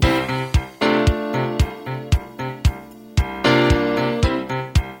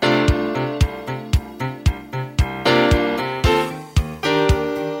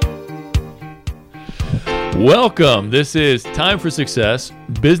Welcome. This is Time for Success,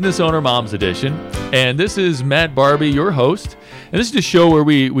 Business Owner Moms Edition. And this is Matt Barbie, your host. And this is a show where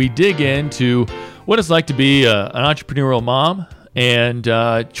we dig into what it's like to be an entrepreneurial mom and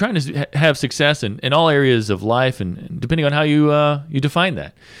trying to have success in all areas of life and depending on how you define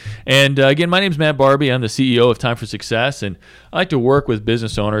that. And again, my name is Matt Barbie. I'm the CEO of Time for Success, and I like to work with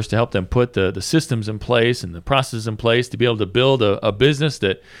business owners to help them put the systems in place and the processes in place to be able to build a business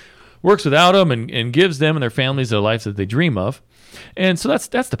that works without them and gives them and their families the life that they dream of. And so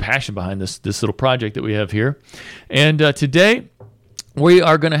that's the passion behind this little project that we have here. And today, we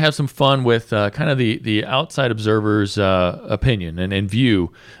are going to have some fun with kind of the outside observer's opinion and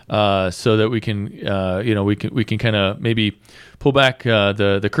view, so that we can we can kind of maybe pull back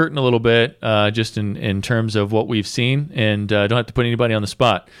the curtain a little bit, just in terms of what we've seen, and don't have to put anybody on the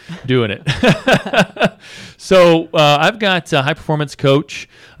spot doing it. So I've got high performance coach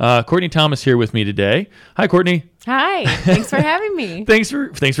Courtney Thomas here with me today. Hi, Courtney. Hi, thanks for having me. Thanks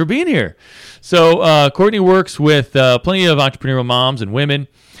for being here. So Courtney works with plenty of entrepreneurial moms and women,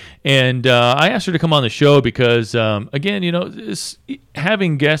 and I asked her to come on the show because, again,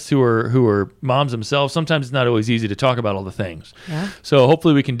 having guests who are moms themselves, sometimes it's not always easy to talk about all the things. Yeah. So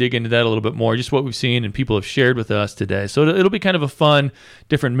hopefully we can dig into that a little bit more, just what we've seen and people have shared with us today. So it'll be kind of a fun,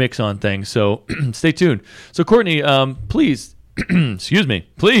 different mix on things. So stay tuned. So Courtney, please, excuse me,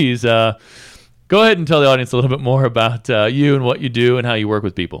 please. Go ahead and tell the audience a little bit more about you and what you do and how you work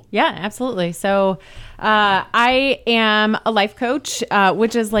with people. Yeah, absolutely. So I am a life coach,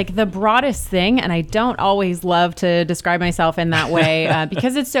 which is like the broadest thing. And I don't always love to describe myself in that way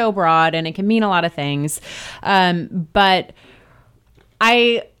because it's so broad and it can mean a lot of things. But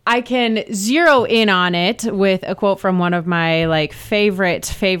I can zero in on it with a quote from one of my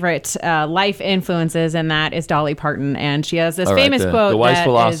favorite life influences, and that is Dolly Parton. And she has this famous quote. The wise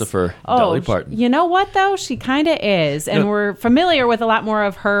philosopher, Dolly Parton. You know what though? She kind of is, and we're familiar with a lot more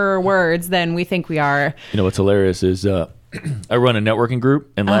of her words than we think we are. You know what's hilarious is I run a networking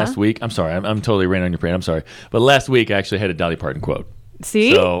group, and last week, I'm sorry, I'm totally raining on your parade. I'm sorry, but last week I actually had a Dolly Parton quote.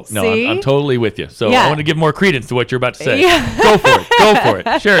 See? So, no, See? I'm totally with you. So Yeah. I want to give more credence to what you're about to say. Yeah. Go for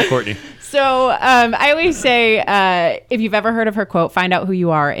it. Share it, Courtney. So I always say, if you've ever heard of her quote, find out who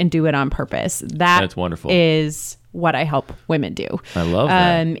you are and do it on purpose. That's wonderful. Is what I help women do. I love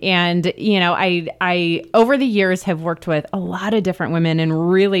that. And, I over the years have worked with a lot of different women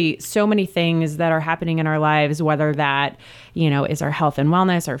and really so many things that are happening in our lives, whether that, is our health and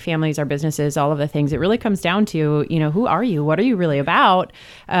wellness, our families, our businesses, all of the things. It really comes down to, who are you? What are you really about?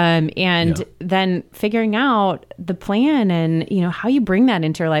 Then figuring out the plan and, how you bring that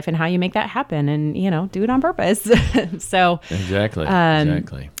into your life and how you make that happen and, do it on purpose. So exactly.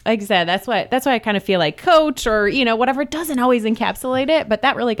 Like I said, that's why I kind of feel like coach or, whatever. It doesn't always encapsulate it, but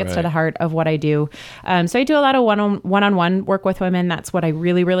that really gets to the heart of what I do. So I do a lot of one-on-one work with women. That's what I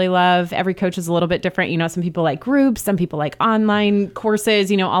really, really love. Every coach is a little bit different. Some people like groups, some people like online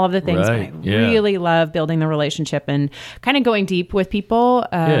courses, all of the things. Right. But I really love building the relationship and kind of going deep with people.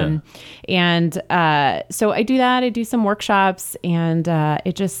 And so I do that. I do some workshops and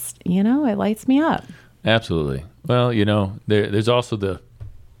it just, it lights me up. Absolutely. Well, there's also the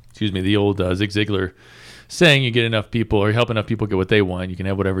old Zig Ziglar saying, you get enough people or you help enough people get what they want, you can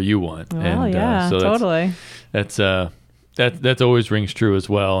have whatever you want. So totally. That always rings true as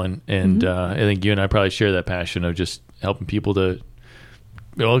well. And I think you and I probably share that passion of just helping people to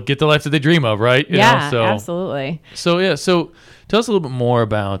get the life that they dream of, right? Absolutely. So tell us a little bit more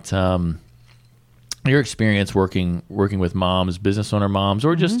about your experience working with moms, business owner moms,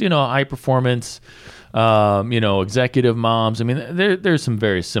 or just, high performance executive moms. I mean, there's some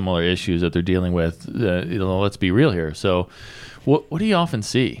very similar issues that they're dealing with. Let's be real here. So, what do you often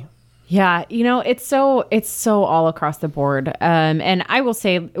see? Yeah, it's so all across the board. And I will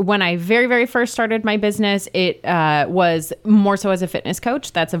say, when I very, very first started my business, it was more so as a fitness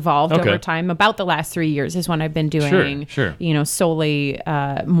coach. That's evolved over time. About the last 3 years is when I've been doing, solely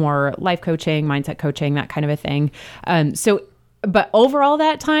more life coaching, mindset coaching, that kind of a thing. But overall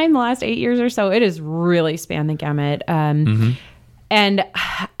that time, the last 8 years or so, it has really spanned the gamut. And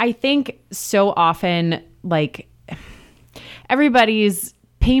I think so often, everybody's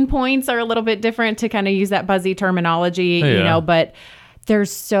pain points are a little bit different, to kind of use that buzzy terminology, but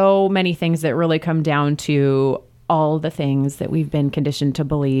there's so many things that really come down to all the things that we've been conditioned to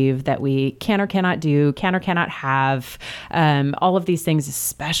believe that we can or cannot do, can or cannot have, all of these things,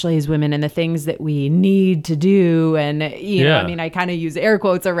 especially as women, and the things that we need to do. And, you know, I mean, I kind of use air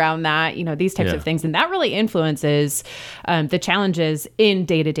quotes around that, you know, these types of things. And that really influences the challenges in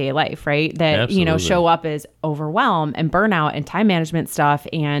day-to-day life, right? That, you know, show up as overwhelm and burnout and time management stuff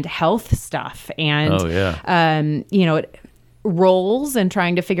and health stuff and, you know, roles and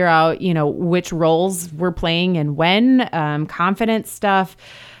trying to figure out, you know, which roles we're playing and when, confidence stuff,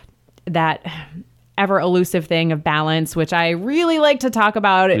 that ever elusive thing of balance, which I really like to talk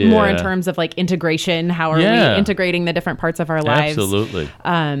about more in terms of like integration. How are we integrating the different parts of our lives? Absolutely.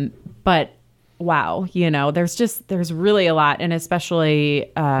 But wow, you know, there's really a lot. And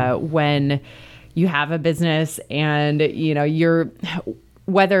especially when you have a business and, you know,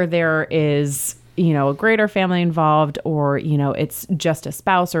 whether there is, you know, a greater family involved or, you know, it's just a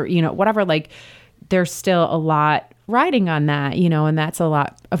spouse or, you know, whatever, like there's still a lot riding on that, you know, and that's a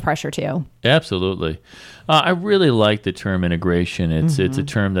lot of pressure too. Absolutely. I really like the term integration. It's a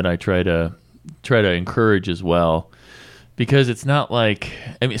term that I try to encourage as well, because it's not like,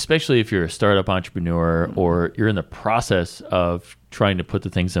 I mean, especially if you're a startup entrepreneur or you're in the process of trying to put the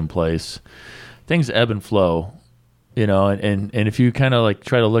things in place, things ebb and flow. You know, and if you kind of like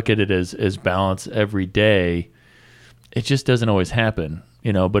try to look at it as balance every day, it just doesn't always happen,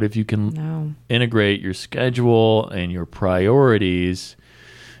 you know. But if you can integrate your schedule and your priorities,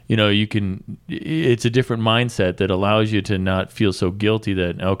 you know, it's a different mindset that allows you to not feel so guilty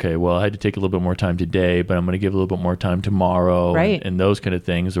that, okay, well, I had to take a little bit more time today, but I'm going to give a little bit more time tomorrow, right? And those kind of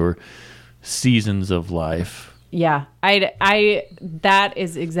things, or seasons of life. Yeah, I that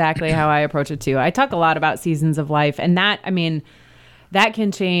is exactly how I approach it too. I talk a lot about seasons of life, and that, I mean, that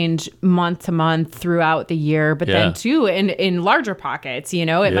can change month to month throughout the year, but then too in larger pockets, you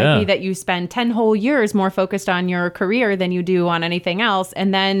know, it might be that you spend 10 whole years more focused on your career than you do on anything else.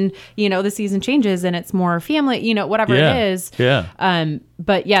 And then, you know, the season changes and it's more family, you know, whatever it is. Yeah.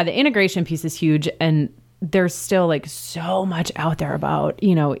 But yeah, the integration piece is huge. And there's still like so much out there about,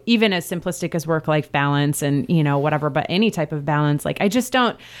 you know, even as simplistic as work-life balance and, you know, whatever, but any type of balance. Like, I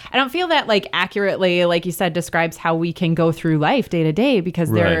don't feel that like accurately, like you said, describes how we can go through life day to day,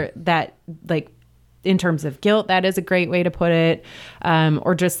 because that like, in terms of guilt, that is a great way to put it.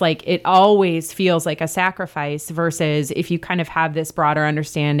 Or just like, it always feels like a sacrifice, versus if you kind of have this broader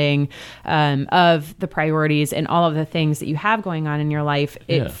understanding of the priorities and all of the things that you have going on in your life,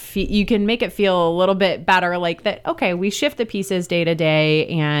 you can make it feel a little bit better, like that, okay, we shift the pieces day to day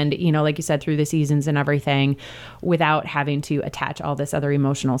and, you know, like you said, through the seasons and everything, without having to attach all this other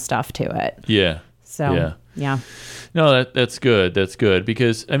emotional stuff to it. Yeah. So, yeah. No, that's good. That's good,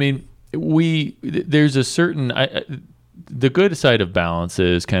 because, I mean, there's a certain, the good side of balance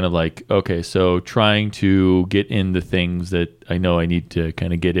is kind of like, okay, so trying to get in the things that I know I need to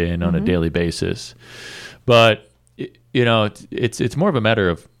kind of get in on a daily basis. But, you know, it's more of a matter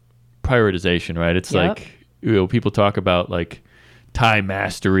of prioritization, right? It's like, you know, people talk about like time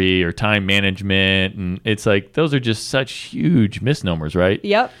mastery or time management, and it's like, those are just such huge misnomers, right?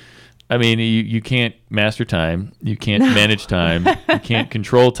 Yep. I mean, you can't master time. You can't manage time. You can't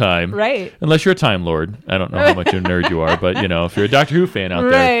control time. Right. Unless you're a Time Lord. I don't know how much of a nerd you are, but, you know, if you're a Doctor Who fan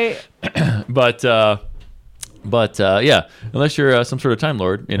out there. Right. But yeah, unless you're some sort of Time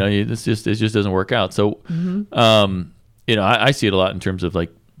Lord, you know, it just doesn't work out. So, you know, I see it a lot in terms of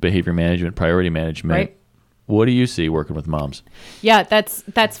like behavior management, priority management. Right. What do you see working with moms? Yeah,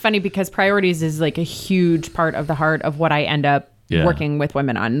 that's funny, because priorities is like a huge part of the heart of what I end up working with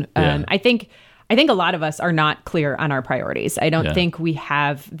women on. I think a lot of us are not clear on our priorities. I don't think we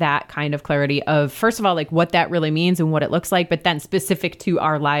have that kind of clarity of, first of all, like what that really means and what it looks like, but then specific to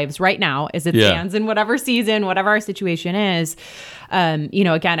our lives right now as it stands in whatever season, whatever our situation is. You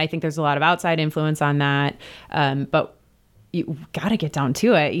know, again, I think there's a lot of outside influence on that. But you got to get down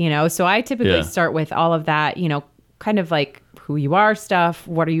to it, you know? So I typically start with all of that, you know, kind of like who you are stuff.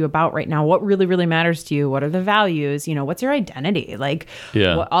 What are you about right now? What really, really matters to you? What are the values? You know, what's your identity? Like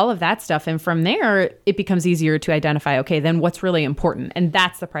all of that stuff. And from there, it becomes easier to identify, okay, then what's really important? And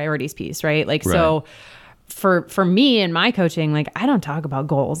that's the priorities piece, right? Like, so for me in my coaching, like, I don't talk about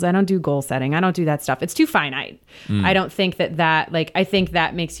goals. I don't do goal setting. I don't do that stuff. It's too finite. I don't think that like, I think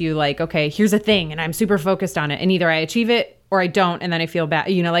that makes you like, okay, here's a thing and I'm super focused on it. And either I achieve it or I don't, and then I feel bad.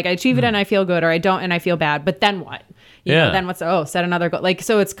 You know, like I achieve it and I feel good, or I don't and I feel bad. But then what? You know, then set another goal. Like,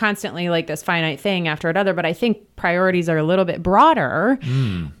 so it's constantly like this finite thing after another. But I think priorities are a little bit broader,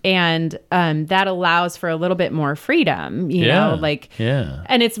 and that allows for a little bit more freedom, you know,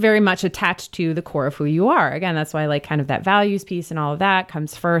 and it's very much attached to the core of who you are. Again, that's why like kind of that values piece and all of that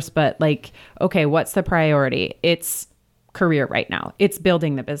comes first. But like, okay, what's the priority? It's career right now. It's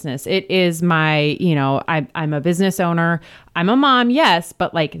building the business. It is my, you know, I'm a business owner. I'm a mom, yes,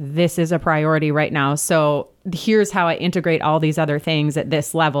 but like this is a priority right now. So here's how I integrate all these other things at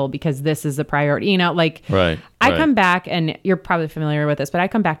this level because this is a priority. You know, like I come back, and you're probably familiar with this, but I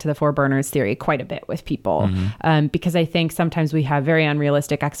come back to the 4 burners theory quite a bit with people because I think sometimes we have very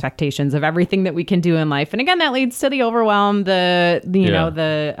unrealistic expectations of everything that we can do in life. And again, that leads to the overwhelm, the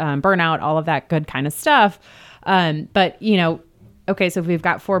burnout, all of that good kind of stuff. But, you know, okay, so if we've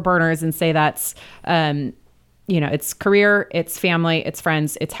got 4 burners and say that's, you know, it's career, it's family, it's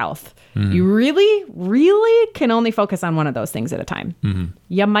friends, it's health. You really, really can only focus on one of those things at a time.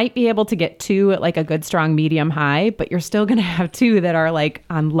 You might be able to get 2 at like a good, strong, medium, high, but you're still going to have 2 that are like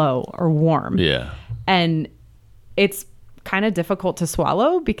on low or warm. Yeah. And it's kind of difficult to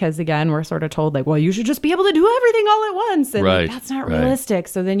swallow because again, we're sort of told like, well, you should just be able to do everything all at once. And like, that's not realistic.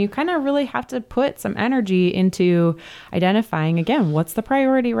 So then you kind of really have to put some energy into identifying again, what's the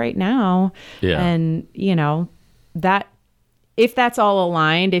priority right now? Yeah. And you know, that if that's all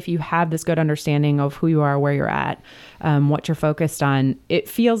aligned, if you have this good understanding of who you are, where you're at, what you're focused on, it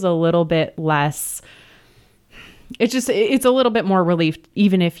feels a little bit less. It's a little bit more relief,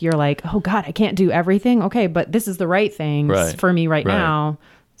 even if you're like, oh God, I can't do everything. Okay, but this is the right thing for me right now.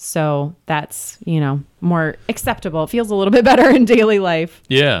 So that's, you know, more acceptable. It feels a little bit better in daily life.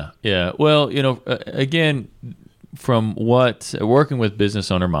 Yeah. Yeah. Well, you know, again, from working with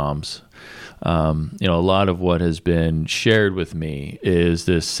business owner moms, you know, a lot of what has been shared with me is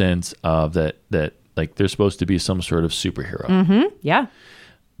this sense of that like there's supposed to be some sort of superhero. Yeah.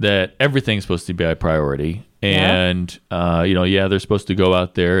 That everything's supposed to be a priority. And, you know, they're supposed to go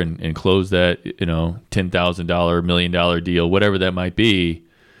out there and close that, you know, $10,000, $1 million deal, whatever that might be.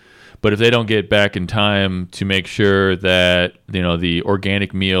 But if they don't get back in time to make sure that, you know, the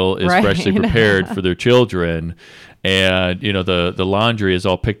organic meal is freshly prepared for their children and, you know, the laundry is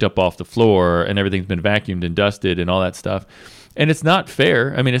all picked up off the floor and everything's been vacuumed and dusted and all that stuff. And it's not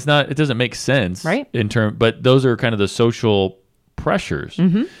fair. I mean, it doesn't make sense. But those are kind of the social pressures.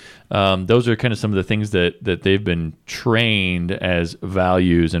 Those are kind of some of the things that they've been trained as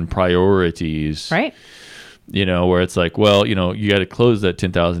values and priorities. You know, where it's like, well, you know, you got to close that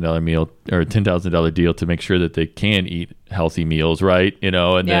 $10,000 meal or $10,000 deal to make sure that they can eat healthy meals, right? You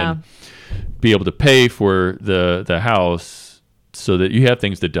know, and then be able to pay for the house so that you have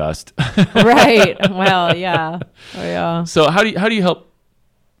things to dust. Well, yeah. Oh, yeah. So how do you help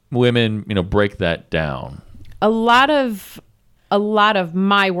women, you know, break that down? A lot of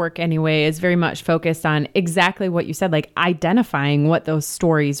my work anyway is very much focused on exactly what you said, like identifying what those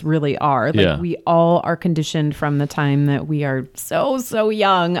stories really are. Like we all are conditioned from the time that we are so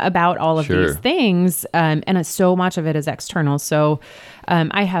young about all of these things. And so much of it is external. So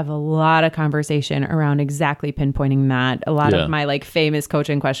I have a lot of conversation around exactly pinpointing that. A lot of my like famous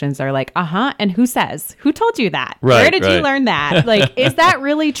coaching questions are like, and who says? Who told you that? Where did you learn that? Like, is that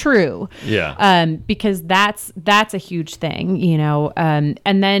really true? Because that's a huge thing, you know. And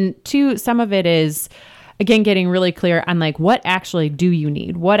then two, some of it is, again, getting really clear on like, what actually do you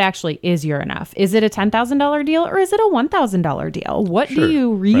need? What actually is your enough? Is it a $10,000 deal or is it a $1,000 deal? What do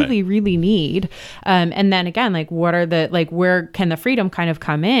you really, really need? And then again, like, what are the, like, where can the freedom kind of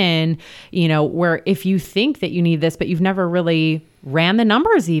come in, you know, where if you think that you need this, but you've never really ran the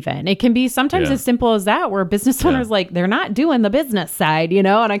numbers even. It can be sometimes as simple as that, where business owners, like, they're not doing the business side, you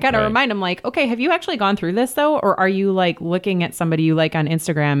know? And I kind of remind them like, okay, have you actually gone through this though? Or are you like looking at somebody you like on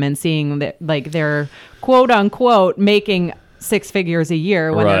Instagram and seeing that like they're quote unquote making 6 figures a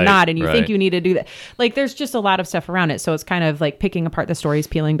year when they're not, and you think you need to do that? Like, there's just a lot of stuff around it. So it's kind of like picking apart the stories,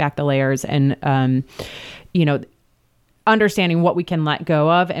 peeling back the layers, and, you know, understanding what we can let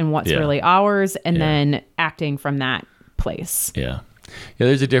go of and what's really ours, and then acting from that place. Yeah,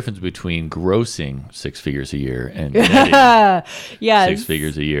 there's a difference between grossing 6 figures a year and netting 6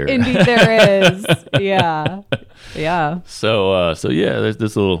 figures a year. Indeed there is. Yeah. So there's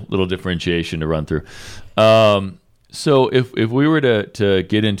this little differentiation to run through. So if we were to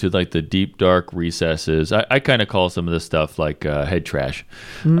get into like the deep dark recesses, I kind of call some of this stuff like head trash,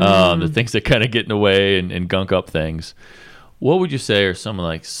 the things that kind of get in the way and gunk up things. What would you say are some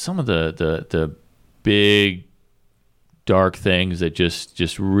of the big dark things that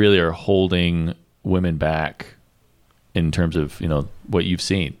just really are holding women back in terms of, you know, what you've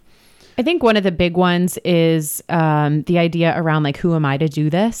seen? I think one of the big ones is the idea around like, who am I to do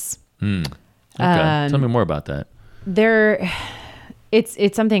this? Okay. Tell me more about that.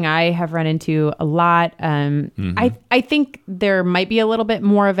 It's something I have run into a lot. I think there might be a little bit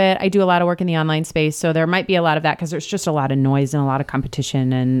more of it. I do a lot of work in the online space, so there might be a lot of that because there's just a lot of noise and a lot of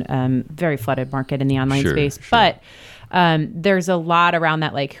competition and very flooded market in the online space. Sure. But there's a lot around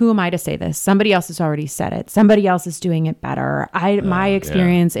that, like, who am I to say this? Somebody else has already said it. Somebody else is doing it better. My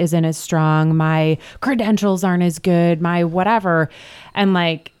experience isn't as strong. My credentials aren't as good. My whatever. And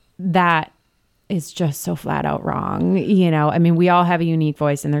like that is just so flat out wrong. I mean, we all have a unique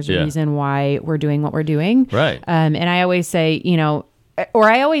voice and there's a reason why we're doing what we're doing. Right. And I always say,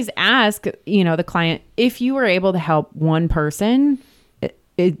 or I always ask, the client, if you were able to help one person,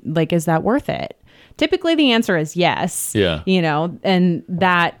 is that worth it? Typically the answer is yes. Yeah. And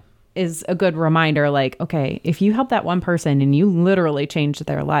that is a good reminder, like, okay, if you help that one person and you literally changed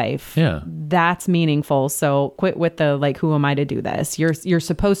their life, that's meaningful. So quit with the, like, who am I to do this? You're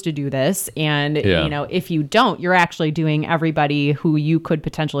supposed to do this. And, if you don't, you're actually doing everybody who you could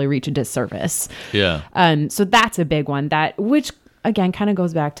potentially reach a disservice. Yeah. So that's a big one, which again, kind of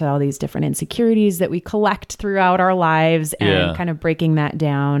goes back to all these different insecurities that we collect throughout our lives and kind of breaking that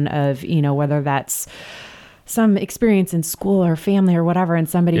down of, whether that's some experience in school or family or whatever. And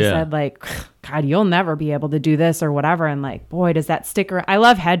somebody said like, God, you'll never be able to do this or whatever. And like, boy, does that stick around. I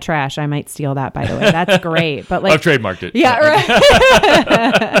love head trash. I might steal that, by the way. That's great. But like, I've trademarked it. Yeah. Right.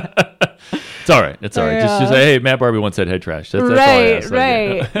 It's all right. It's all right. Just say, hey, Matt Barbie once said head trash. That's right. all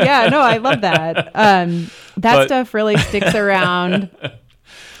Right. Yeah. No, I love that. Stuff really sticks around,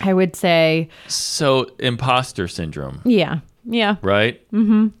 I would say. So imposter syndrome. Yeah. Yeah. Right?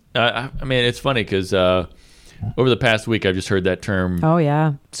 Mm-hmm. I mean, it's funny because over the past week, I've just heard that term. Oh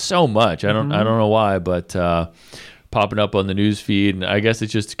yeah, so much. I don't know why, but popping up on the news feed, and I guess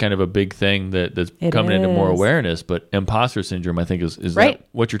it's just kind of a big thing that's coming into more awareness. But imposter syndrome, I think, is right. That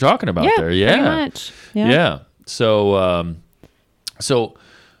what you're talking about there? Yeah, pretty much. Yeah. So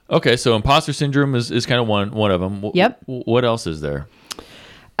okay, so imposter syndrome is kind of one of them. Yep. What else is there?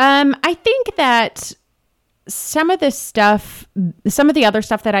 I think that some of the other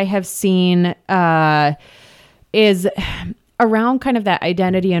stuff that I have seen is around kind of that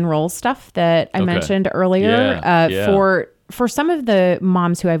identity and role stuff that I mentioned earlier. For some of the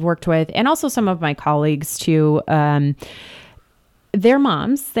moms who I've worked with, and also some of my colleagues too, they're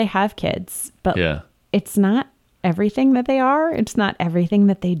moms, they have kids, but it's not everything that they are. It's not everything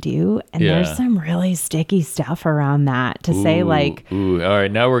that they do. And there's some really sticky stuff around that to say like, all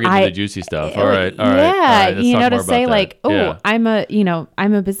right, now we're getting to the juicy stuff. All right. Yeah. Let's talk to say like, I'm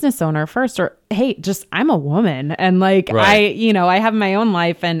a business owner first, or, hey, just, I'm a woman. And like, I have my own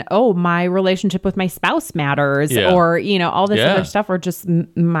life and, my relationship with my spouse matters or, all this other stuff or just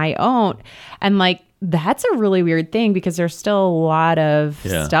my own. And like, that's a really weird thing because there's still a lot of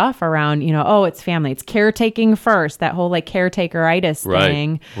stuff around, it's family, it's caretaking first, that whole like caretakeritis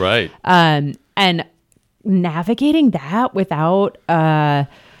thing. Right. And navigating that without,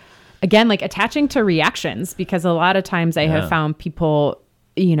 again, like attaching to reactions, because a lot of times I have found people,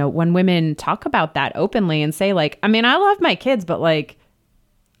 when women talk about that openly and say like, I mean, I love my kids, but like,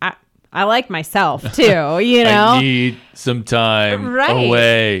 I like myself too, I need some time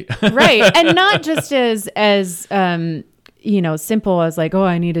away. Right. And not just as simple as like,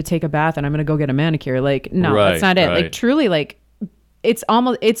 I need to take a bath and I'm going to go get a manicure. Like, no, that's not it. Like truly, like it's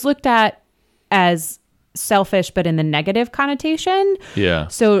looked at as selfish, but in the negative connotation. Yeah.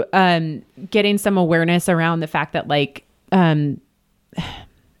 So, getting some awareness around the fact that like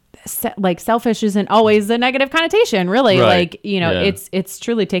selfish isn't always a negative connotation, really. Like, it's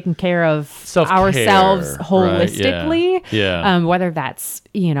truly taking care of self-care, ourselves holistically. Right? Yeah. Whether that's,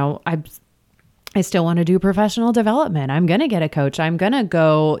 I still want to do professional development. I'm going to get a coach. I'm going to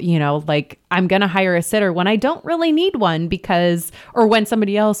go, I'm going to hire a sitter when I don't really need one or when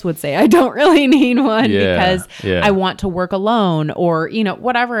somebody else would say, I don't really need one because I want to work alone or,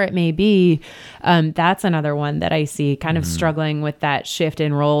 whatever it may be. That's another one that I see kind of struggling with that shift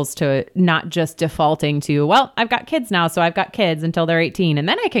in roles to not just defaulting to, well, I've got kids now, so I've got kids until they're 18. And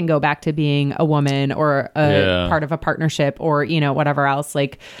then I can go back to being a woman or a part of a partnership or, whatever else.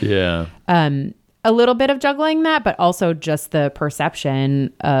 Like, a little bit of juggling that, but also just the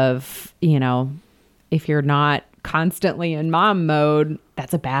perception of, if you're not constantly in mom mode,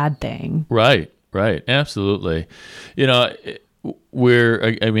 that's a bad thing. Right. Absolutely.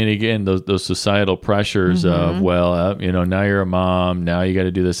 Again, those societal pressures of, now you're a mom, now you got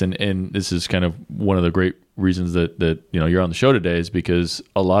to do this. And this is kind of one of the great reasons that you're on the show today, is because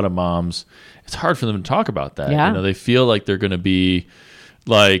a lot of moms, it's hard for them to talk about that. Yeah. They feel like they're going to be,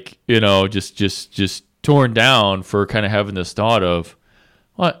 like, just torn down for kind of having this thought of,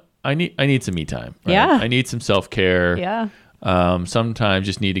 what, I need some me time. Right? Yeah. I need some self-care. Yeah. Sometimes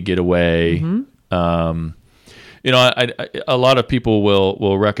just need to get away. A lot of people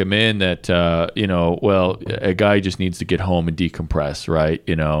will recommend that, a guy just needs to get home and decompress, right?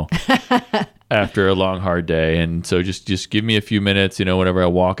 After a long, hard day. And so just give me a few minutes, whenever I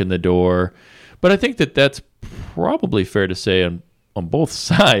walk in the door. But I think that's probably fair to say on both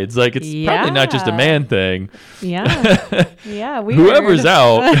sides. Like, it's probably not just a man thing. Yeah. Yeah. Whoever's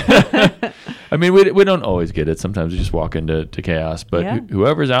out. I mean, we don't always get it. Sometimes we just walk into chaos. But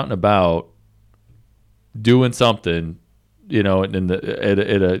whoever's out and about doing something, at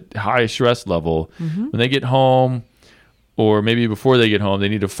a high stress level, when they get home, or maybe before they get home, they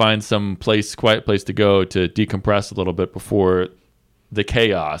need to find some quiet place to go to decompress a little bit before the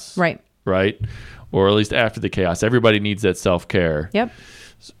chaos. Right. Right? Or at least after the chaos. Everybody needs that self-care. Yep.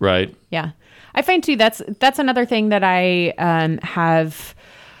 Right? Yeah. I find too, that's another thing that I have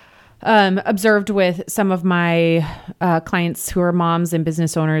observed with some of my clients who are moms and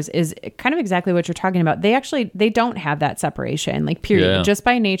business owners is kind of exactly what you're talking about. They don't have that separation, like, period. Just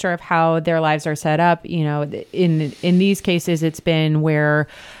by nature of how their lives are set up. In these cases, it's been where,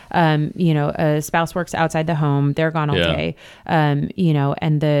 a spouse works outside the home, they're gone all day, and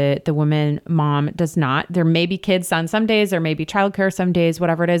the woman mom does not. There may be kids on some days, there may be childcare some days,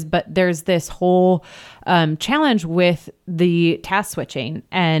 whatever it is, but there's this whole challenge with the task switching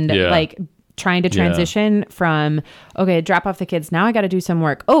and like trying to transition from, okay, drop off the kids. Now I got to do some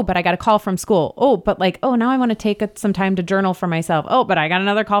work. Oh, but I got a call from school. Oh, but now I want to take some time to journal for myself. Oh, but I got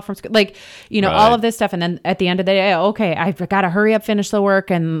another call from school. Like, all of this stuff. And then at the end of the day, okay, I've got to hurry up, finish the work.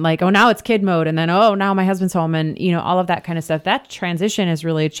 And like, oh, now it's kid mode. And then, oh, now my husband's home, and, all of that kind of stuff. That transition is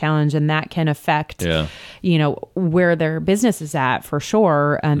really a challenge, and that can affect, where their business is at, for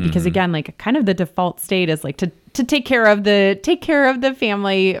sure. Because again, like, kind of the default state is like to take care of the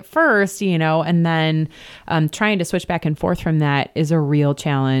family first, and then trying to switch back and forth from that is a real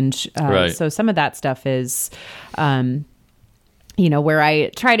challenge. Right. So some of that stuff is, where I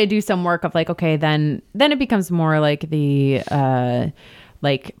try to do some work of like, okay, then it becomes more like the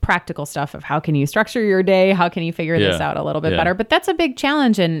like practical stuff of how can you structure your day, how can you figure this out a little bit better. But that's a big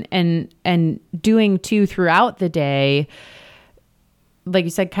challenge, and doing too throughout the day. Like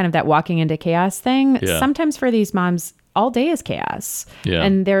you said, kind of that walking into chaos thing. Yeah. Sometimes for these moms, all day is chaos. Yeah.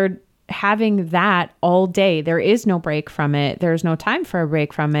 And they're having that all day. There is no break from it. There's no time for a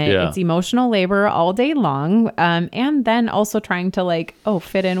break from it. Yeah. It's emotional labor all day long. And then also trying to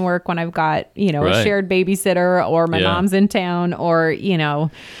fit in work when I've got, a shared babysitter, or my mom's in town, or,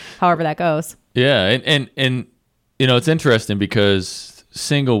 however that goes. Yeah. And it's interesting because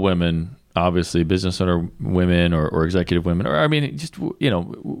single women, obviously business owner women or executive women, or I mean, just, women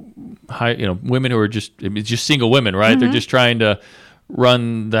who are just single women, right? They're just trying to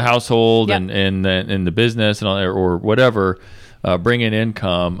run the household and the business and all, or whatever, bring in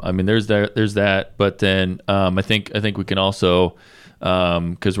income. I mean, there's that. But then I think we can also,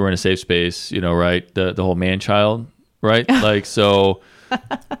 because we're in a safe space, right? The whole man-child, right? Like, so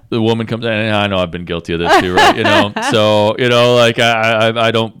the woman comes in, and I know I've been guilty of this too, right? So, like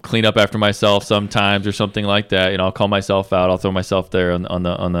I don't clean up after myself sometimes or something like that. I'll call myself out. I'll throw myself there on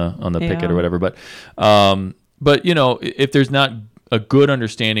the picket or whatever. But if there's not a good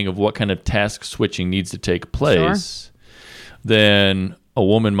understanding of what kind of task switching needs to take place, then a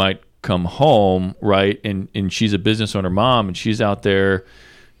woman might come home, right? And she's a business owner mom, and she's out there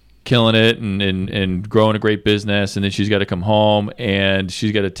killing it and growing a great business, and then she's got to come home and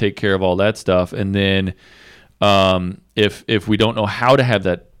she's got to take care of all that stuff. And then if we don't know how to have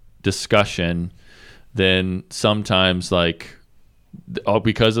that discussion, then sometimes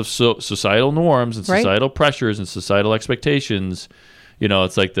because of societal norms and societal pressures and societal expectations,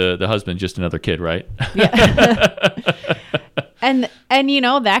 it's like the husband just another kid, right? Yeah. And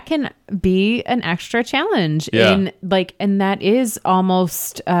that can be an extra challenge and that is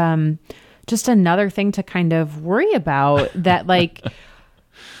almost just another thing to kind of worry about, that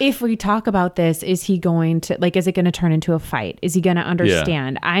if we talk about this, is he going to is it going to turn into a fight? Is he going to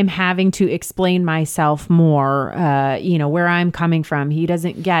understand? I'm having to explain myself more, where I'm coming from. He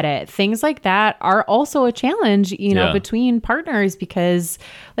doesn't get it. Things like that are also a challenge, between partners, because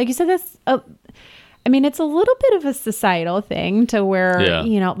like you said, that's it's a little bit of a societal thing to where,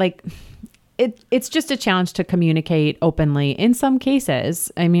 it's just a challenge to communicate openly in some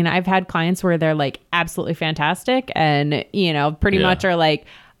cases. I mean, I've had clients where they're absolutely fantastic and, pretty much are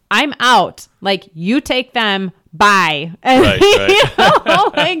I'm out. You take them, bye. Right.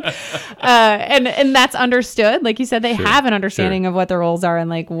 And that's understood. Like you said, they have an understanding of what the roles are and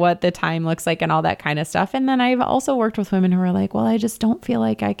like what the time looks like and all that kind of stuff. And then I've also worked with women who are like, well, I just don't feel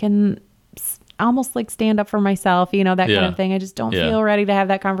like I can almost like stand up for myself, that kind of thing. I just don't feel ready to have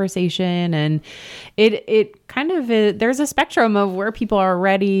that conversation. And it kind of there's a spectrum of where people are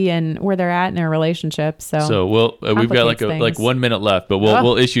ready and where they're at in their relationship. So we've got like 1 minute left, but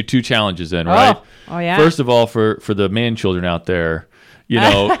we'll issue 2 challenges then, right? Oh yeah. First of all, for the man children out there,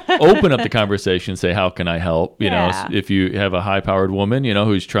 open up the conversation, say, how can I help? If you have a high powered woman,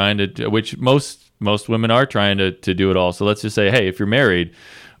 who's trying to, which most women are trying to do it all. So let's just say, hey, if you're married,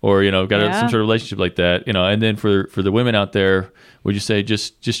 or got some sort of relationship like that, and then for the women out there, would you say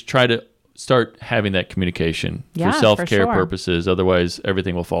just try to start having that communication for self-care purposes? Otherwise,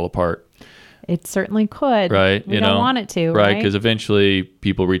 everything will fall apart. It certainly could. Right. We don't want it to. Right. Because eventually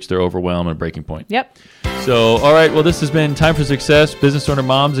people reach their overwhelm and breaking point. Yep. So, all right. Well, this has been Time for Success, Business Owner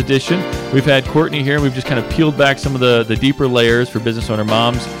Moms Edition. We've had Courtney here. We've just kind of peeled back some of the deeper layers for business owner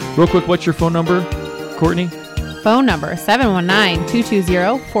moms. Real quick, what's your phone number, Courtney? Phone number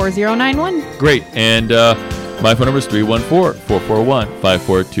 719-220-4091. Great. And my phone number is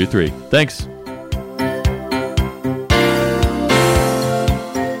 314-441-5423. Thanks.